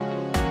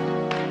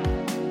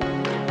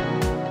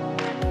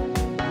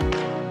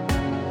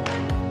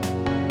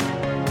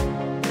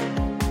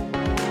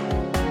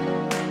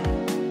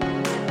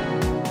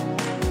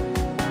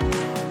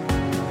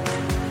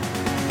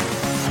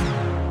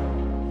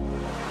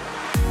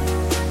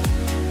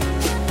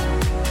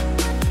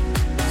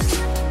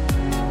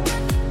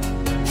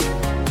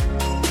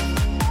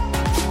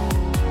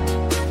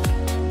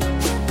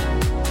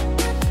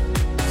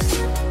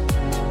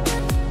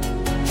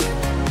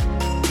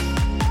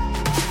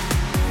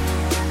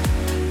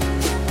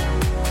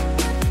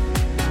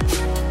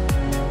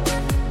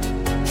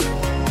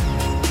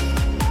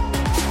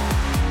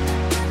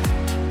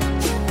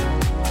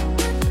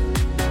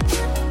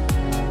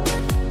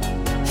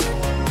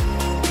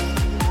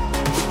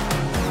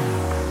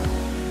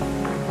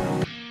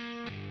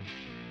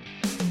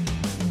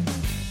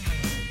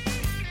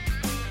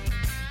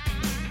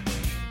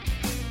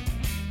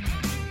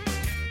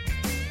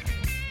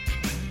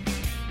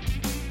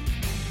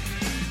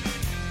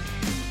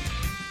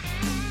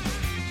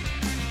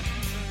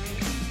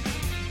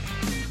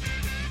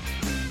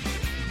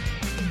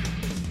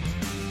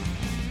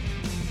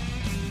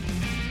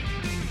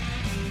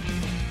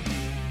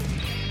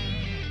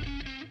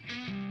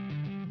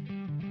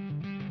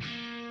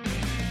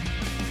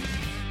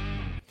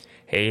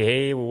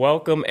Hey,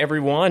 welcome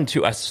everyone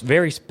to a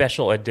very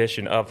special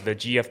edition of the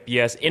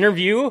GFBS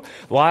interview,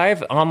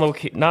 live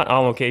not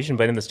on location,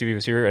 but in the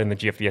studios here in the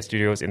GFBS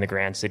studios in the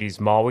Grand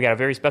Cities Mall. We got a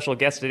very special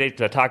guest today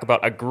to talk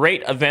about a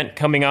great event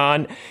coming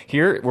on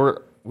here.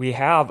 We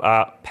have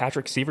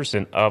Patrick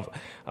Severson of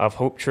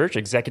Hope Church,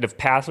 executive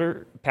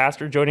pastor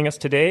joining us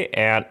today,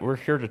 and we're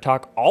here to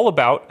talk all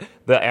about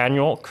the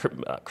annual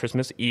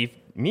Christmas Eve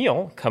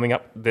meal coming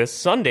up this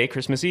Sunday,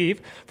 Christmas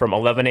Eve, from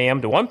 11 a.m.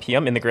 to 1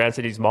 p.m. in the Grand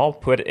Cities Mall,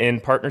 put in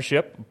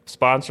partnership,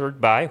 sponsored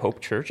by Hope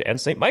Church and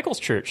St. Michael's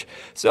Church.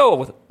 So,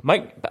 with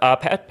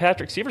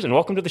Patrick Severson,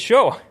 welcome to the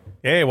show.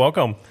 Hey,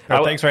 welcung.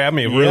 Thanks for having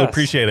me. Really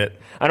appreciate it.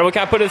 I know we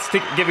kind of put this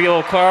to give you a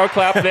little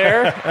clap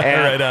there.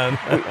 And right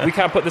on. we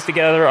kind of put this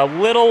together a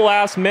little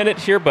last minute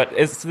here, but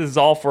this is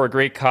all for a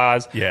great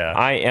cause. Yeah.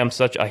 I am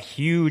such a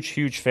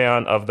huge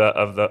fan of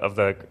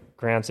the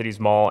Grand Cities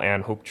Mall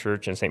and Hope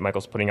Church and St.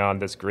 Michael's putting on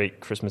this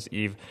great Christmas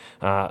Eve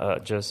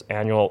just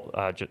annual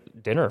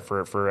dinner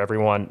for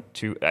everyone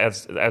to,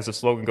 as the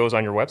slogan goes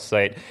on your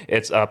website,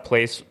 it's a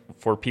place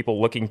for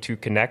people looking to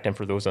connect and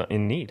for those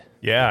in need.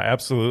 Yeah,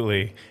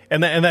 absolutely.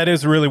 And that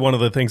is really one of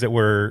the things that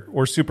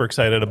we're super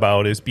excited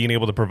about, is being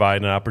able to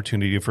provide an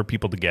opportunity for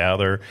people to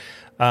gather.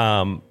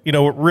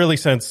 Really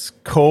since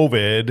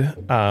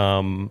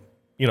COVID,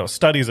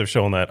 studies have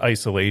shown that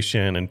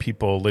isolation and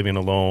people living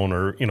alone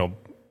or,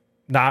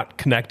 not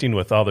connecting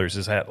with others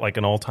is at like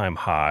an all-time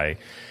high.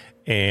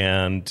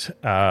 And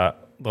the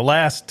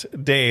last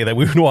day that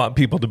we would want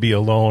people to be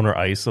alone or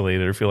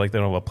isolated or feel like they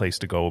don't have a place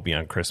to go will be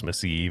on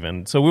Christmas Eve.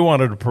 And so we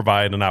wanted to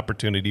provide an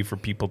opportunity for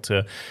people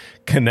to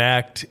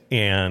connect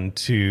and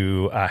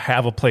to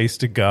have a place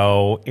to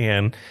go.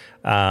 And,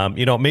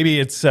 maybe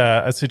it's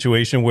a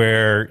situation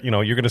where,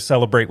 you're going to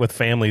celebrate with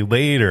family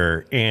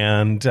later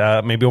and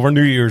maybe over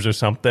New Year's or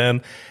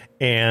something.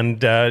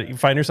 And you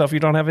find yourself,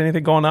 you don't have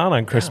anything going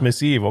on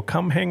Christmas Eve. Well,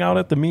 come hang out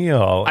at the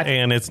meal.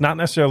 And it's not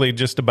necessarily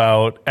just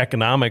about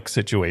economic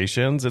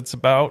situations. It's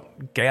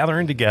about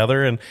gathering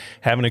together and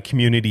having a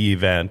community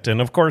event.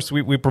 And, of course,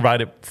 we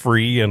provide it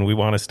free, and we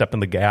want to step in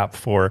the gap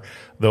for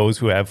those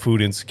who have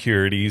food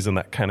insecurities and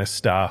that kind of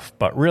stuff.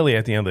 But really,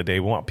 at the end of the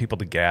day, we want people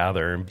to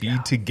gather and be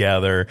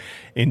together,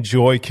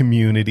 enjoy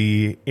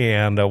community.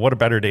 And what a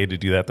better day to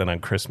do that than on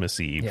Christmas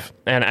Eve. Yeah.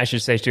 And I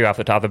should say, too, off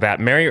the top of the bat,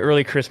 Merry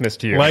Early Christmas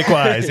to you.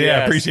 Likewise. Yeah.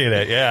 I appreciate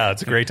it. Yeah,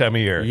 it's a great time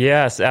of year.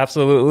 Yes,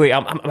 absolutely.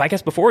 I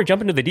guess before we jump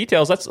into the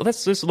details,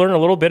 let's just learn a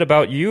little bit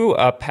about you,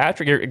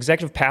 Patrick. You're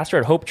executive pastor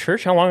at Hope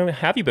Church. How long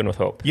have you been with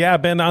Hope? Yeah,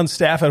 I've been on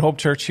staff at Hope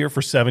Church here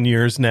for 7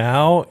 years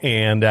now,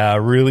 and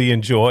really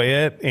enjoy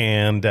it.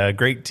 And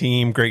great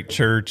team, great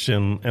church,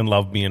 and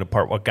love being a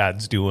part of what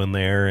God's doing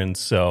there. And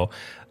so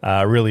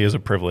really is a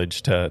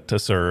privilege to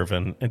serve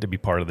and to be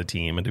part of the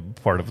team and to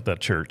be part of the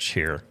church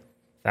here.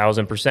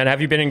 1,000%.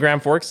 Have you been in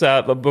Grand Forks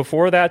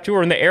before that too,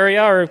 or in the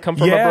area, or come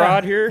from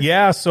abroad here?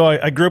 Yeah, so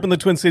I grew up in the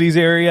Twin Cities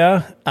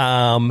area,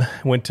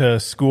 went to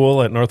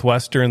school at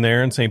Northwestern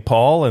there in St.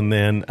 Paul, and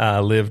then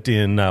lived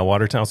in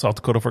Watertown, South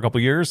Dakota for a couple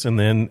of years, and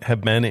then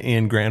have been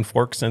in Grand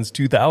Forks since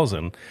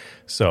 2000.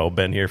 So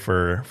been here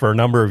for a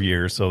number of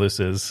years. So this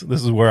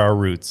is where our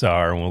roots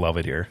are, and we love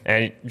it here.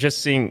 And just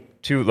seeing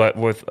too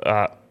with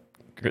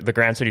the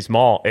Grand Cities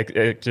Mall,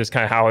 it just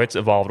kind of how it's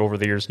evolved over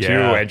the years too,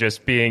 and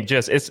just being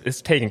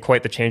it's taken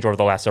quite the change over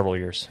the last several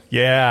years.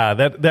 Yeah,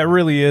 that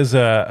really is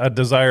a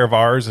desire of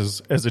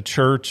ours as a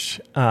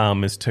church,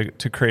 is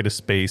to create a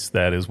space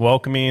that is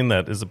welcoming,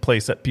 that is a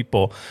place that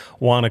people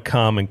want to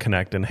come and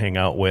connect and hang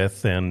out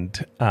with,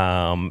 and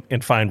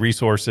find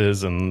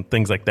resources and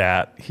things like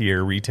that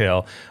here,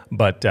 retail.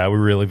 But we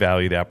really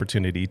value the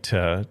opportunity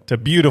to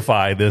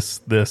beautify this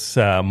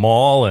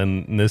mall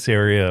and this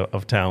area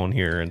of town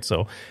here, and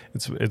so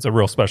it's a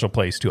real special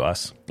place to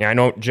us. Yeah, I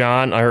know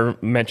John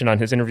mentioned on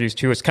his interviews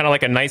too, it's kind of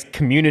like a nice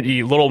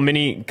community, little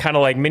mini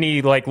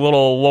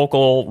little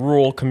local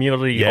rural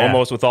community,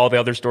 almost, with all the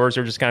other stores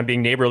are just kind of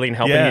being neighborly and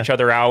helping each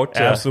other out.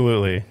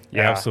 Absolutely.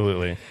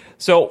 Absolutely.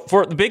 So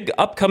for the big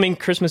upcoming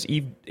Christmas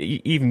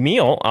Eve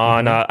meal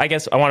on, I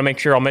guess I want to make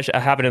sure I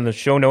have it in the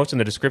show notes and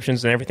the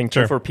descriptions and everything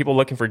too, for people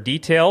looking for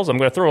details. I'm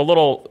going to throw a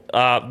little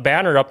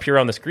banner up here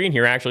on the screen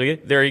here, actually.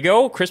 There you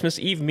go. Christmas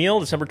Eve meal,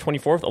 December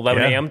 24th,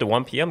 11 a.m. to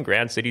 1 p.m.,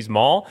 Grand Cities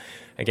Mall.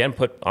 Again,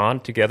 put on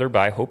together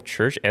by Hope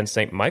Church and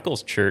St.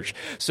 Michael's Church.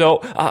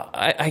 So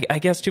I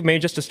guess, too, maybe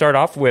just to start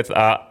off with,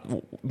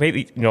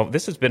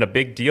 this has been a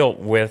big deal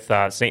with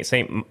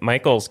St.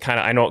 Michael's.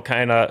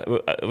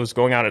 It was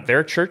going on at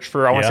their church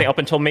for, I want to say, up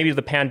until maybe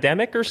the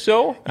pandemic or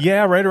so.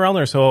 Yeah, right around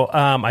there. So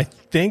I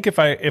think if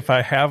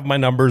I have my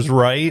numbers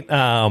right,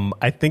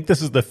 I think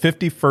this is the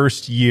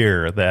 51st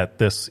year that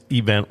this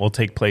event will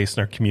take place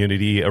in our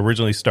community.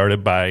 Originally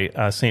started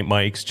by St.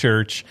 Mike's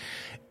Church.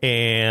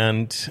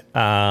 And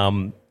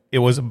it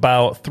was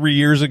about 3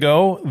 years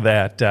ago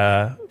that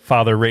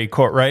Father Ray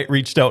Courtright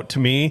reached out to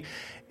me,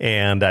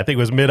 and I think it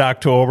was mid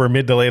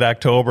to late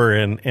October,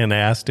 and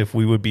asked if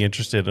we would be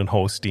interested in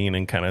hosting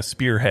and kind of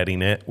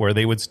spearheading it, where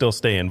they would still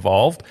stay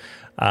involved,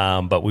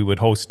 but we would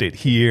host it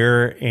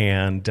here.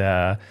 And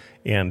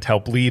and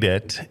help lead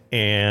it.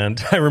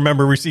 And I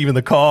remember receiving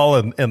the call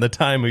and the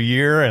time of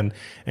year and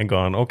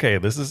going, okay,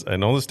 I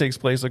know this takes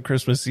place on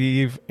Christmas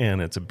Eve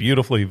and it's a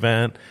beautiful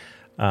event.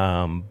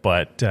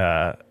 But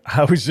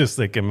I was just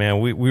thinking, man,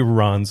 we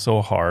run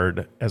so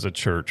hard as a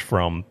church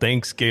from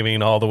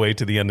Thanksgiving all the way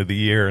to the end of the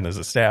year, and as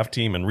a staff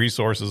team and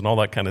resources and all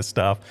that kind of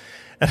stuff.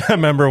 And I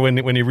remember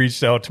when he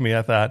reached out to me,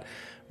 I thought,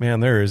 man,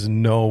 there is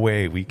no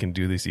way we can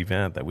do this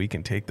event, that we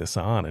can take this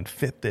on and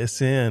fit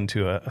this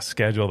into a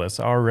schedule that's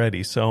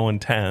already so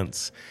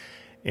intense.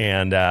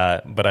 And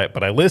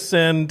but I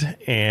listened,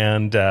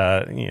 and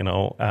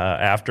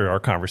after our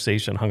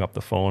conversation, hung up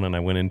the phone, and I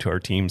went into our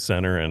team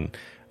center, and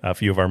a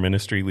few of our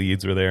ministry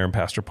leads were there, and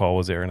Pastor Paul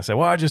was there. And I said,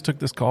 well, I just took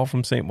this call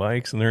from St.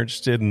 Mike's, and they're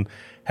interested in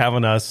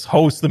having us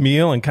host the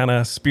meal and kind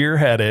of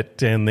spearhead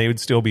it, and they would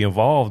still be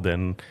involved.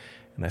 And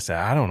I said,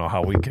 I don't know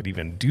how we could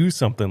even do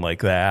something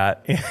like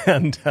that.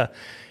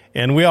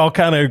 And we all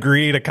kind of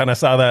agreed. I kind of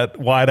saw that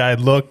wide-eyed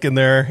look in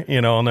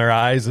their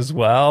eyes as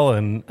well.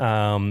 And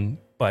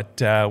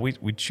but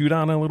we chewed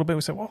on it a little bit.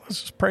 We said, well,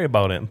 let's just pray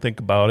about it and think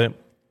about it.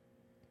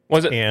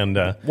 Was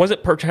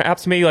it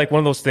perhaps maybe like one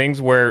of those things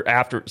where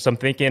after some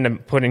thinking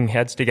and putting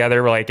heads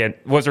together, like, and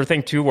was there a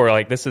thing too where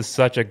like this is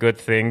such a good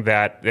thing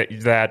that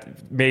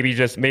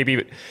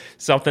maybe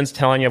something's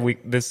telling you we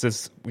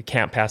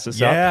can't pass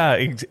this up? Yeah,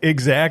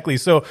 exactly.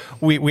 So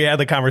we had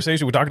the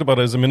conversation. We talked about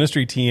it as a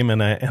ministry team,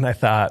 and I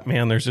thought,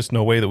 man, there's just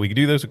no way that we could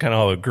do this. We kind of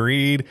all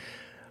agreed,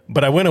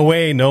 but I went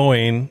away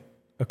knowing,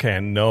 okay, I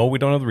know we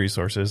don't have the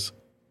resources.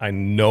 I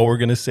know we're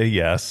going to say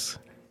yes.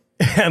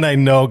 And I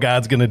know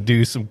God's going to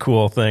do some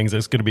cool things.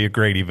 It's going to be a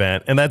great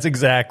event. And that's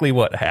exactly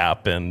what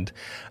happened.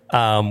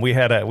 We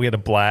had a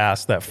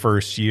blast that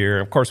first year.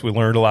 Of course, we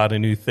learned a lot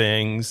of new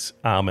things.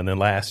 And then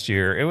last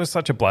year, it was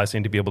such a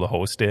blessing to be able to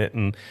host it.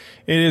 And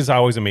it is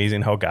always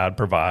amazing how God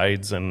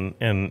provides and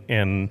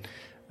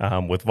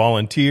with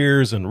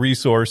volunteers and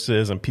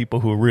resources and people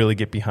who really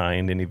get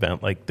behind an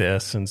event like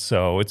this. And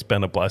so it's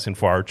been a blessing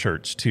for our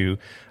church to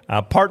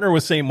partner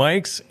with St.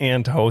 Mike's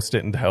and to host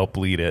it and to help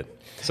lead it.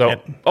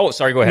 So,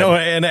 sorry, go ahead. No,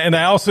 and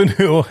I also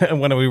knew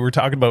when we were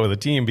talking about it with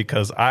the team,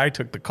 because I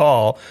took the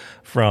call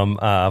from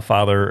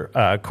Father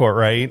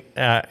Courtwright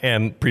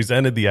and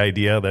presented the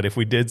idea that if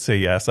we did say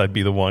yes, I'd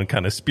be the one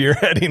kind of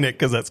spearheading it,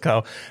 because that's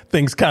how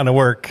things kind of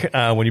work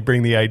when you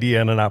bring the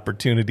idea and an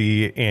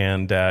opportunity.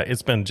 And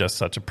it's been just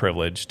such a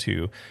privilege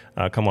to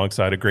come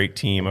alongside a great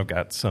team. I've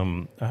got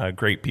some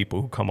great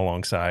people who come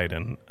alongside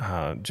and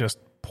just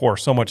pour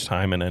so much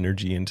time and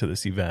energy into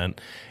this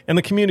event, and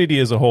the community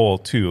as a whole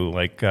too.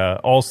 Like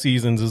All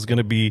Seasons is going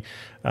to be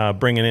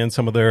bringing in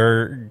some of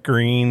their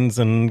greens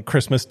and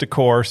Christmas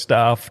decor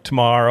stuff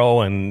tomorrow,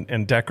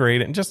 and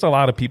decorate it. And just a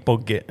lot of people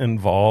get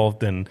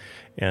involved and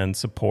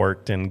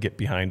support and get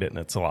behind it, and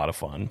it's a lot of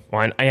fun.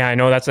 Well, I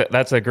know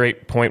that's a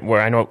great point.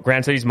 Where I know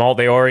Grand Cities Mall,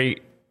 they already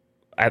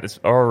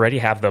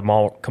have the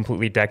mall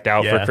completely decked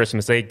out for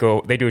Christmas. They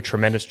do a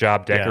tremendous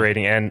job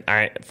decorating. And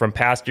from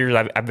past years,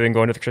 I've been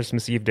going to the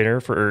Christmas Eve dinner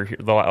for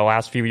the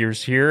last few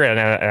years here, and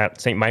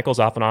at St. Michael's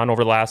off and on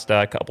over the last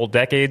couple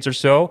decades or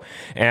so.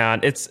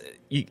 And it's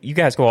you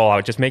guys go all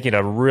out, just making it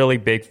a really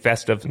big,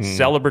 festive,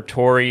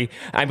 celebratory.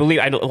 I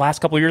believe the last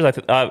couple of years,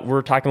 we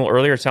were talking a little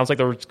earlier, it sounds like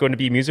there's going to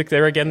be music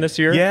there again this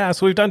year. Yeah,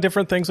 so we've done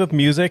different things with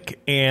music,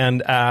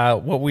 and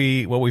what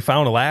we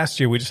found last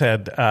year, we just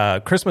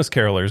had Christmas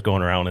carolers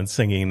going around and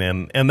singing,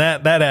 and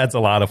that adds a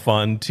lot of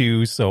fun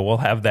too. So we'll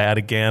have that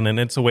again, and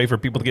it's a way for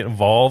people to get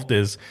involved.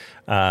 Is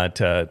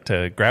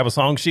to grab a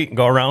song sheet and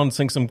go around and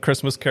sing some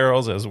Christmas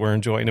carols as we're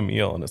enjoying a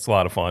meal, and it's a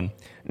lot of fun.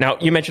 Now,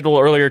 you mentioned a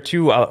little earlier,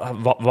 too,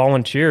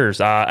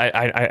 volunteers.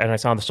 I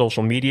saw on the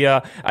social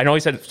media. I know you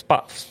said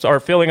spots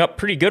are filling up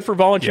pretty good for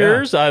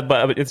volunteers,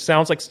 but it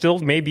sounds like still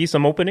may be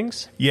some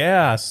openings.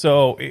 Yeah,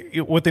 so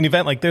with an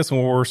event like this,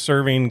 when we're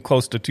serving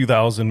close to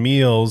 2,000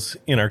 meals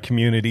in our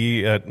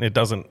community, it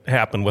doesn't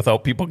happen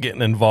without people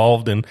getting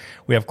involved, and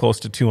we have close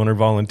to 200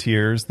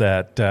 volunteers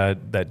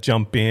that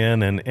jump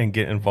in and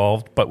get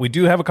involved. But we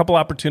do have a couple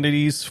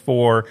opportunities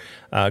for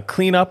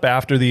cleanup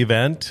after the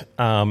event,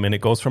 and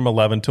it goes from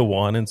 11 to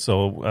 1. And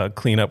so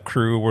cleanup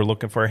crew, we're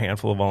looking for a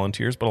handful of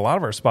volunteers, but a lot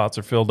of our spots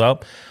are filled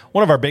up.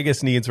 One of our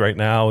biggest needs right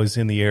now is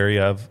in the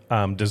area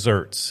of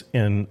desserts,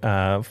 and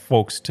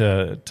folks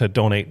to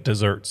donate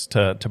desserts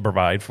to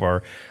provide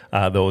for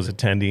those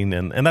attending.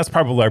 And that's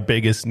probably our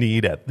biggest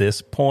need at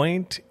this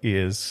point,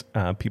 is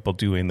people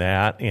doing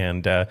that.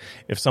 And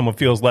if someone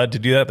feels led to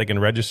do that, they can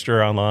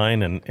register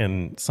online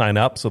and sign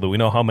up so that we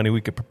know how many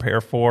we could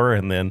prepare for,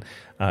 and then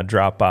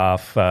drop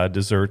off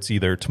desserts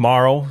either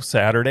tomorrow,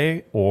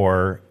 Saturday,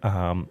 or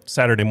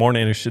Saturday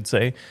morning, I should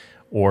say,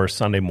 or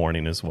Sunday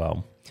morning as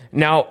well.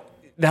 Now,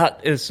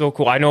 that is so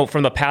cool. I know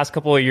from the past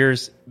couple of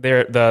years,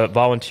 the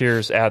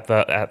volunteers at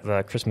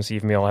the Christmas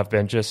Eve meal have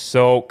been just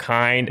so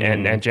kind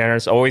and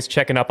generous, always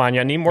checking up on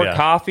you. I need more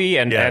coffee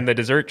and the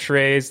dessert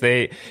trays.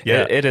 It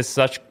is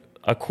such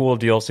a cool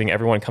deal seeing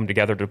everyone come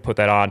together to put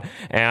that on.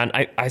 And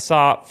I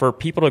saw for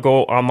people to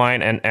go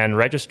online and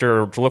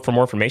register to look for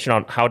more information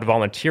on how to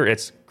volunteer,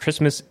 it's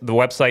the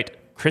website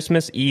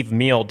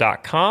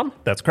ChristmasEveMeal.com.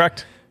 That's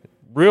correct.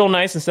 real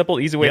nice and simple,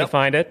 easy way to Yep.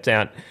 find it.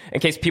 And in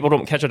case people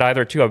don't catch it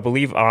either, too, I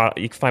believe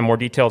you can find more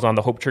details on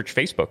the Hope Church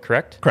Facebook,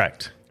 correct?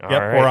 Correct. All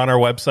Yep, right. or on our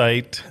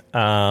website.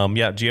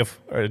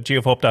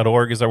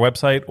 gfhope.org is our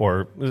website,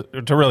 or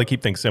to really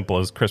keep things simple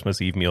is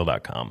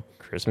christmasevemeal.com.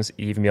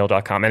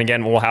 ChristmasEveMeal.com. And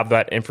again, we'll have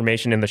that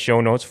information in the show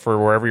notes for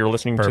wherever you're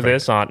listening to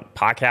this, on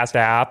podcast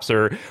apps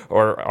or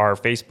our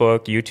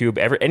Facebook, YouTube,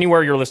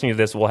 anywhere you're listening to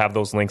this, we'll have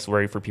those links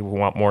ready for people who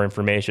want more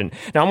information.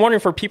 Now, I'm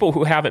wondering, for people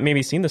who haven't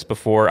maybe seen this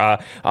before,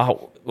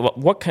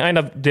 what kind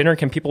of dinner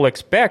can people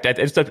expect?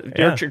 It's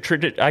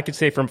I could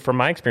say from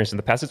my experience in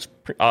the past, it's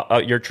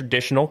your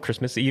traditional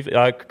Christmas Eve,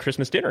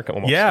 Christmas dinner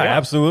almost. Yeah,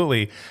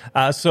 absolutely.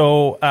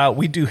 So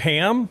we do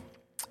ham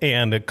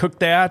and cook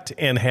that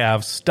and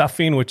have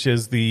stuffing, which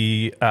is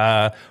the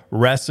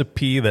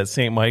recipe that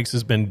St. Mike's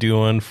has been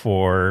doing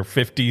for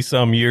 50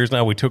 some years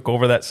now. We took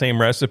over that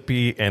same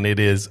recipe, and it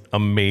is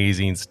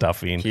amazing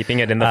stuffing. Keeping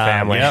it in the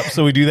family. Yep.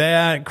 So we do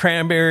that.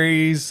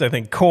 Cranberries, I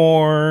think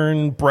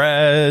corn,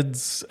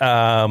 breads,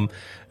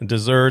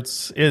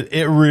 desserts.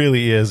 It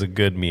really is a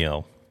good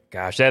meal.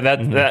 Gosh,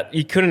 that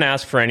you couldn't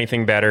ask for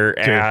anything better.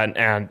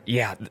 And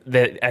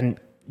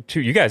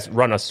too, you guys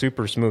run a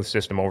super smooth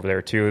system over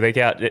there too.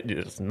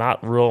 It's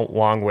not real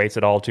long waits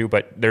at all too,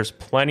 but there's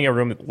plenty of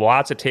room,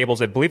 lots of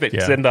tables. I believe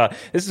it's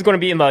this is going to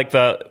be in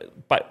but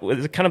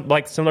is it kind of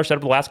like similar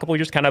setup the last couple of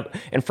years, kind of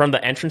in front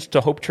of the entrance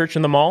to Hope Church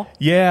in the mall?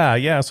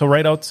 Yeah. So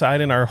right outside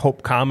in our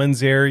Hope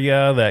Commons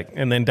area,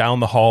 and then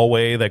down the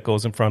hallway that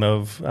goes in front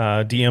of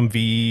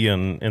DMV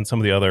and some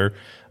of the other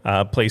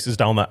places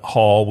down that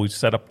hall. We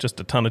set up just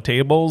a ton of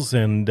tables,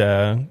 and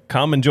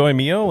come enjoy a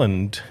meal,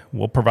 and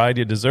we'll provide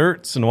you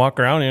desserts and walk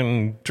around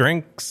and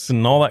drinks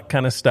and all that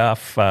kind of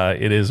stuff.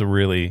 It is a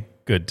really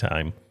good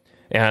time.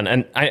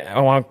 And I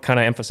want to kind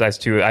of emphasize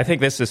too, I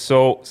think this is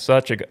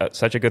such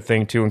a good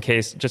thing too, in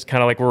case, just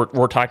kind of like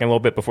we're talking a little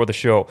bit before the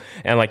show,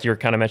 and like you're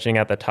kind of mentioning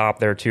at the top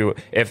there too,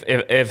 if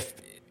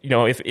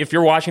if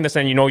you're watching this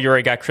and you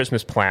already got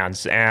Christmas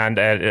plans and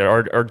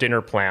or dinner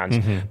plans,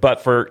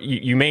 but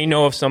you may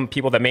know of some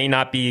people that may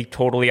not be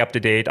totally up to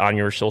date on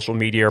your social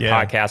media or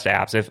podcast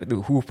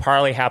apps, who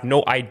probably have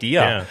no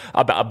idea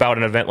about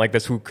an event like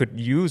this, who could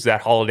use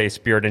that holiday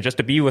spirit and just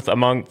to be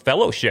among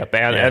fellowship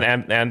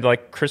and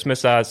like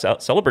Christmas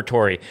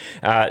celebratory.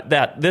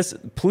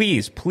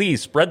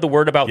 Please spread the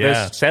word about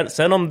this.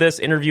 Send them this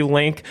interview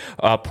link,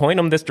 point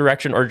them this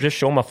direction, or just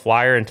show them a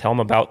flyer and tell them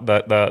about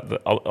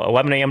the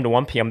 11 a.m. to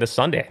 1 p.m. this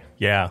Sunday.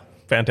 Yeah,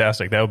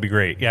 fantastic. That would be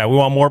great. Yeah, we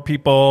want more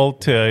people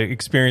to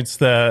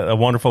experience a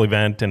wonderful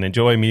event and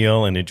enjoy a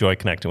meal and enjoy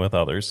connecting with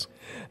others.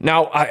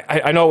 Now,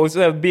 I know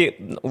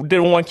didn't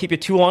want to keep you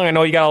too long. I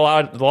know you got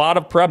a lot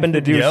of prepping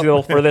to do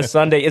still for this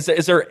Sunday. Is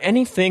there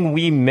anything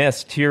we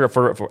missed here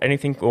for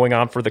anything going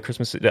on for the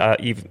Christmas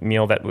Eve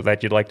meal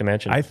that you'd like to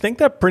mention? I think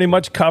that pretty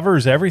much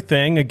covers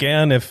everything.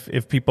 Again,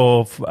 if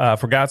people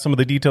forgot some of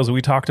the details that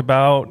we talked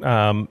about,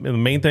 the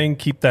main thing,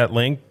 keep that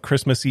link,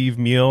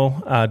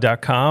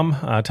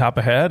 christmasevemeal.com, top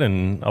ahead,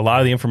 and a lot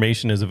of the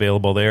information is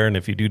available there. And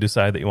if you do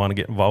decide that you want to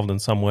get involved in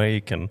some way,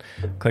 you can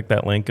click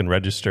that link and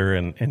register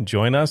and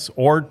join us,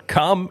 or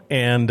come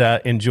and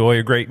enjoy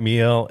a great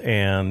meal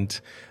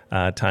and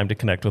time to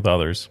connect with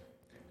others.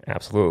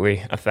 Absolutely.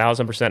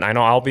 1,000%. I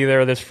know I'll be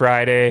there this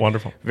Friday.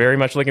 Wonderful. Very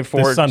much looking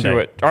forward to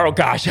it. Oh,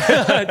 gosh.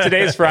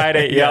 Today's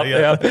Friday.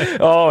 Yep.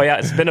 Oh, yeah.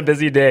 It's been a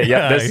busy day.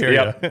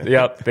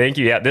 Yep. Thank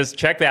you. Yeah.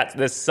 Check that.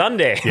 This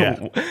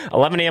Sunday,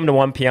 11 a.m. to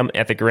 1 p.m.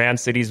 at the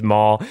Grand Cities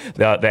Mall,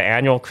 the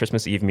annual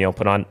Christmas Eve meal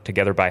put on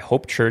together by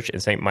Hope Church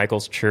and St.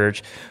 Michael's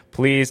Church.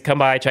 Please come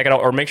by, check it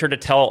out, or make sure to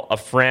tell a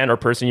friend or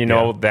person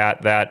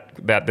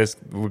that this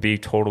would be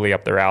totally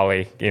up their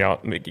alley.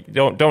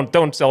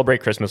 Don't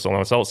celebrate Christmas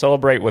alone.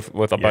 Celebrate with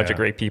a bunch of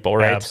great people,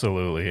 right?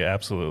 Absolutely. All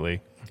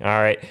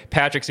right.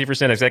 Patrick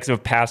Severson,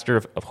 Executive Pastor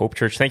of Hope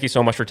Church, thank you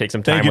so much for taking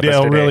some time with us today.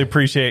 Thank you, Dale. Really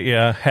appreciate you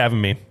having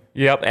me.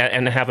 Yep,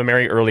 and have a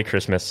merry early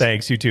Christmas.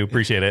 Thanks, you too.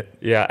 Appreciate it.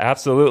 Yeah,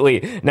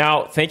 absolutely.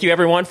 Now, thank you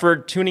everyone for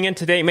tuning in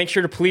today. Make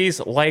sure to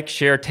please like,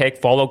 share, tag,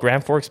 follow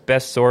Grand Forks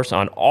Best Source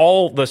on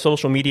all the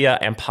social media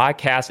and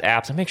podcast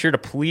apps. And make sure to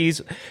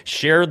please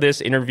share this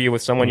interview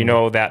with someone you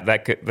know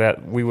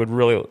that we would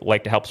really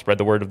like to help spread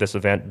the word of this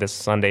event this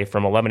Sunday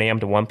from 11 a.m.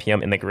 to 1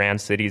 p.m. in the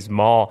Grand Cities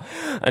Mall.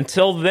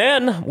 Until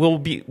then, we'll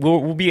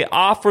be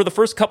off for the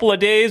first couple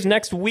of days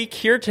next week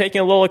here, taking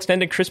a little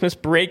extended Christmas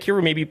break here.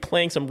 We may be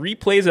playing some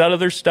replays out of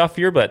their stuff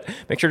here, but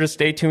make sure to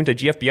stay tuned to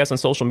GFBS on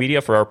social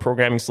media for our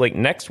programming slate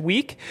next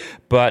week.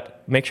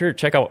 But make sure to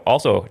check out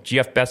also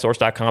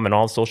gfbestsource.com and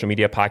all the social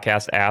media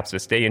podcast apps to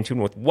stay in tune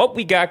with what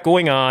we got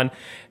going on.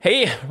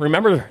 Hey,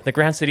 remember, the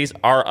Grand Cities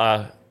are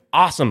an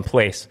awesome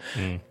place.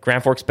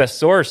 Grand Forks Best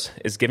Source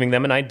is giving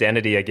them an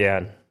identity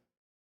again.